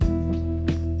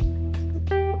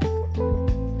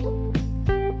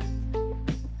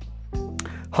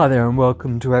Hi there and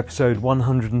welcome to episode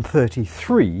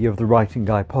 133 of the Writing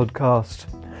Guy podcast.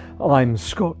 I'm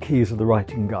Scott Keys of the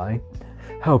Writing Guy,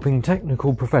 helping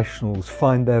technical professionals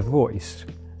find their voice,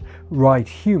 write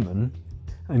human,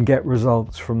 and get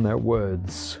results from their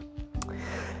words.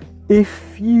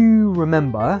 If you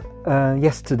remember,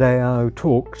 yesterday I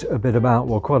talked a bit about,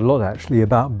 well, quite a lot actually,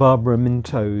 about Barbara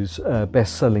Minto's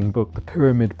best-selling book, The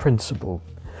Pyramid Principle,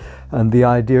 and the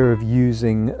idea of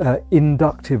using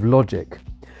inductive logic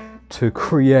to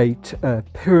create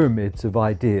pyramids of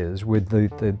ideas with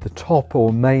the top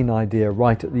or main idea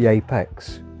right at the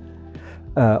apex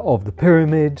of the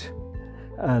pyramid,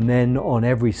 and then on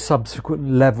every subsequent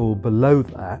level below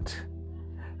that,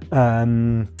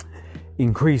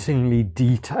 increasingly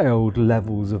detailed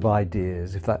levels of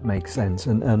ideas, if that makes sense.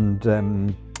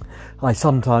 And I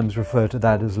sometimes refer to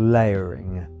that as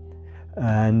layering.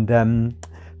 And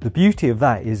the beauty of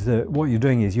that is that what you're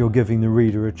doing is you're giving the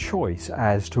reader a choice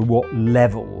as to what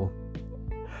level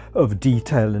of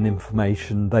detail and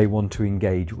information they want to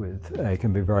engage with. It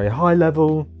can be very high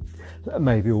level,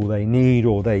 maybe all they need,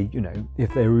 or they,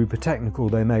 if they're uber technical,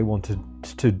 they may want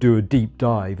to do a deep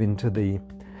dive into the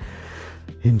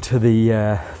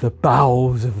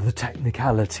bowels of the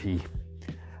technicality.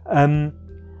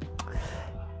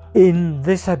 In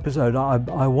this episode, I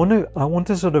want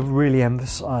to sort of really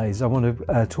emphasize, I want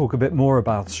to talk a bit more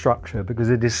about structure because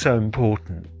it is so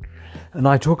important. And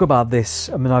I talk about this,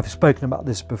 I've spoken about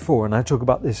this before, and I talk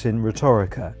about this in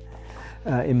Rhetorica,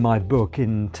 in my book,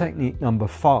 in technique number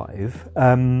 5.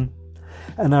 And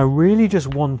I really just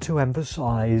want to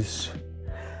emphasize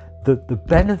that the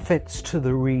benefits to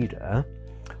the reader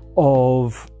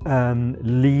of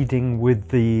leading with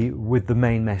the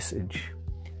main message.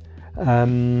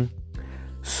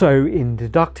 So in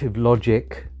deductive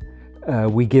logic,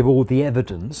 we give all the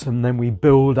evidence and then we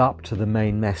build up to the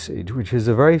main message, which is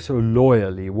a very sort of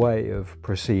lawyerly way of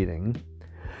proceeding.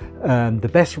 The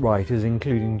best writers,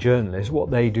 including journalists,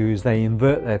 what they do is they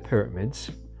invert their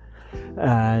pyramids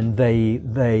and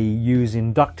they use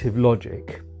inductive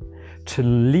logic to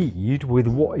lead with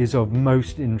what is of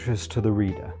most interest to the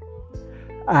reader.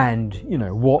 And,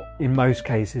 what, in most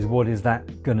cases, what is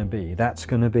that going to be? That's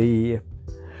going to be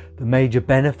the major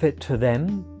benefit to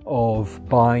them of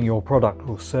buying your product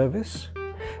or service.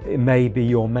 It may be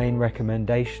your main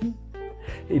recommendation.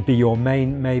 It'd be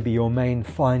maybe your main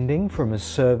finding from a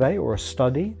survey or a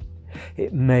study.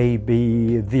 It may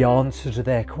be the answer to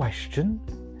their question.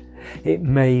 It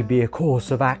may be a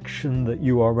course of action that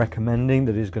you are recommending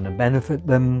that is going to benefit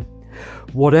them.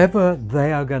 Whatever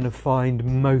they are going to find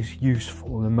most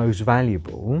useful and most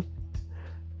valuable,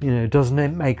 doesn't it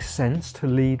make sense to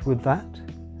lead with that?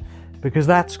 Because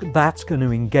that's going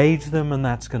to engage them and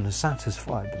that's going to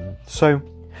satisfy them. So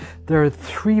there are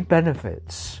 3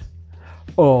 benefits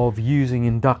of using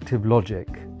inductive logic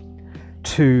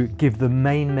to give the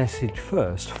main message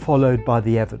first, followed by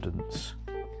the evidence.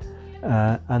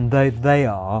 And they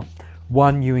are,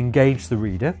 1, you engage the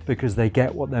reader because they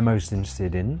get what they're most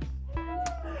interested in.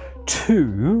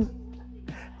 2,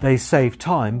 they save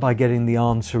time by getting the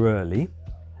answer early,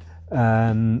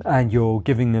 and you're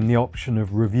giving them the option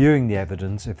of reviewing the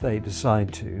evidence if they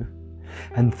decide to.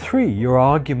 And 3, your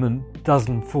argument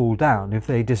doesn't fall down if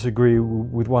they disagree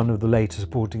with one of the later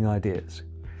supporting ideas.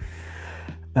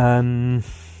 So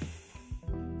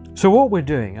what we're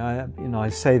doing, I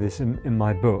say this in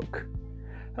my book,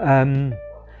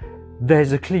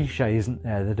 there's a cliche, isn't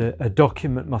there, that a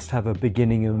document must have a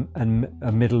beginning and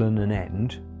a middle and an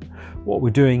end. What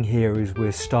we're doing here is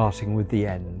we're starting with the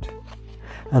end.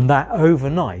 And that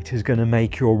overnight is going to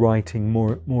make your writing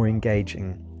more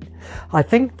engaging. I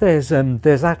think there's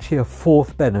actually a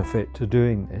 4th benefit to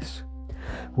doing this,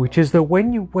 which is that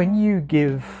when you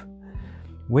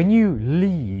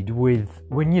lead with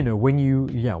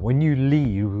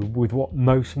what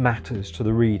most matters to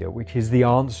the reader, which is the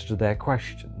answer to their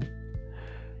question,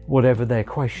 whatever their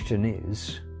question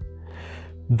is,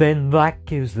 then that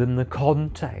gives them the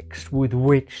context with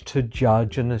which to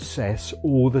judge and assess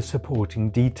all the supporting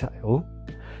detail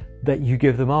that you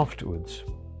give them afterwards.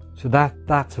 So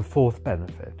that's a 4th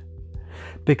benefit.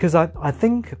 Because I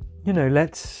think,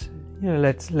 let's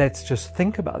just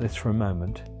think about this for a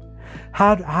moment.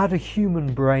 How do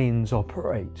human brains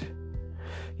operate?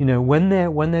 When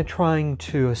they're trying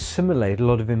to assimilate a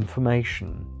lot of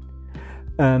information,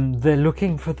 they're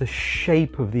looking for the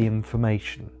shape of the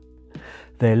information.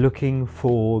 They're looking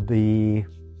for the,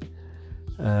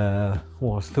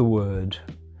 what's the word?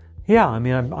 Yeah,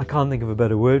 I can't think of a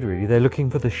better word really. They're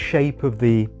looking for the shape of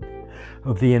the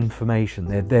information.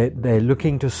 They're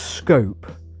looking to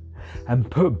scope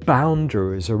and put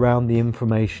boundaries around the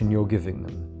information you're giving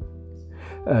them.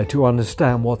 to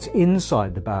understand what's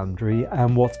inside the boundary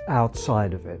and what's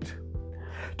outside of it,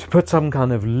 to put some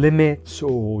kind of limits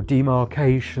or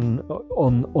demarcation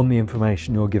on the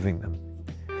information you're giving them.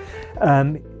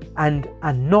 And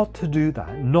not to do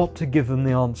that, not to give them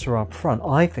the answer up front,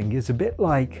 I think is a bit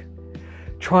like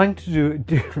trying to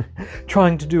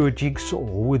do a jigsaw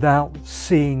without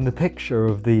seeing the picture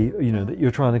of the that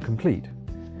you're trying to complete.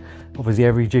 Obviously,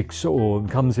 every jigsaw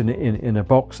comes in a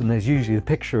box, and there's usually the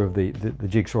picture of the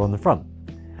jigsaw on the front.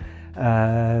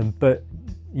 But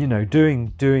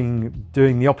doing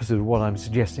the opposite of what I'm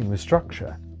suggesting with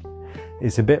structure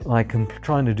is a bit like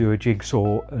trying to do a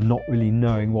jigsaw and not really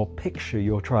knowing what picture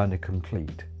you're trying to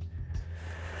complete.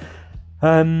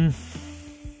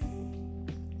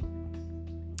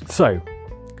 Sorry,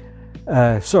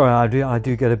 I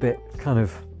do get a bit kind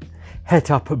of het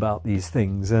up about these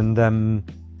things, and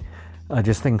I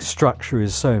just think structure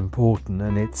is so important,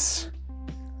 and it's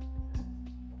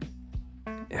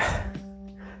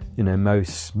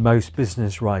most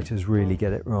business writers really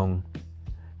get it wrong,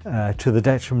 to the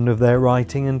detriment of their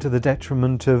writing and to the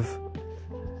detriment of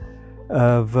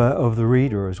the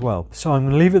reader as well. So I'm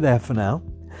going to leave it there for now.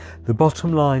 The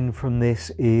bottom line from this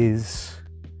is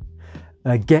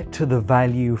get to the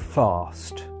value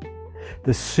fast.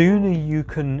 The sooner you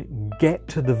can get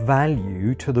to the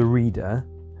value to the reader,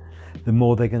 the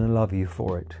more they're going to love you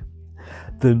for it.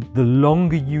 The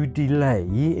longer you delay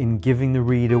in giving the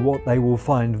reader what they will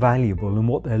find valuable and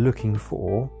what they're looking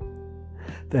for,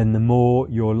 then the more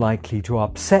you're likely to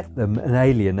upset them and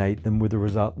alienate them, with the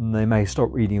result and they may stop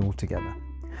reading altogether.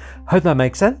 Hope that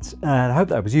makes sense, and I hope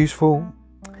that was useful,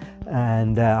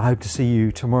 and I hope to see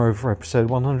you tomorrow for episode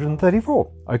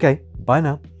 134. Okay, bye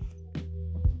now.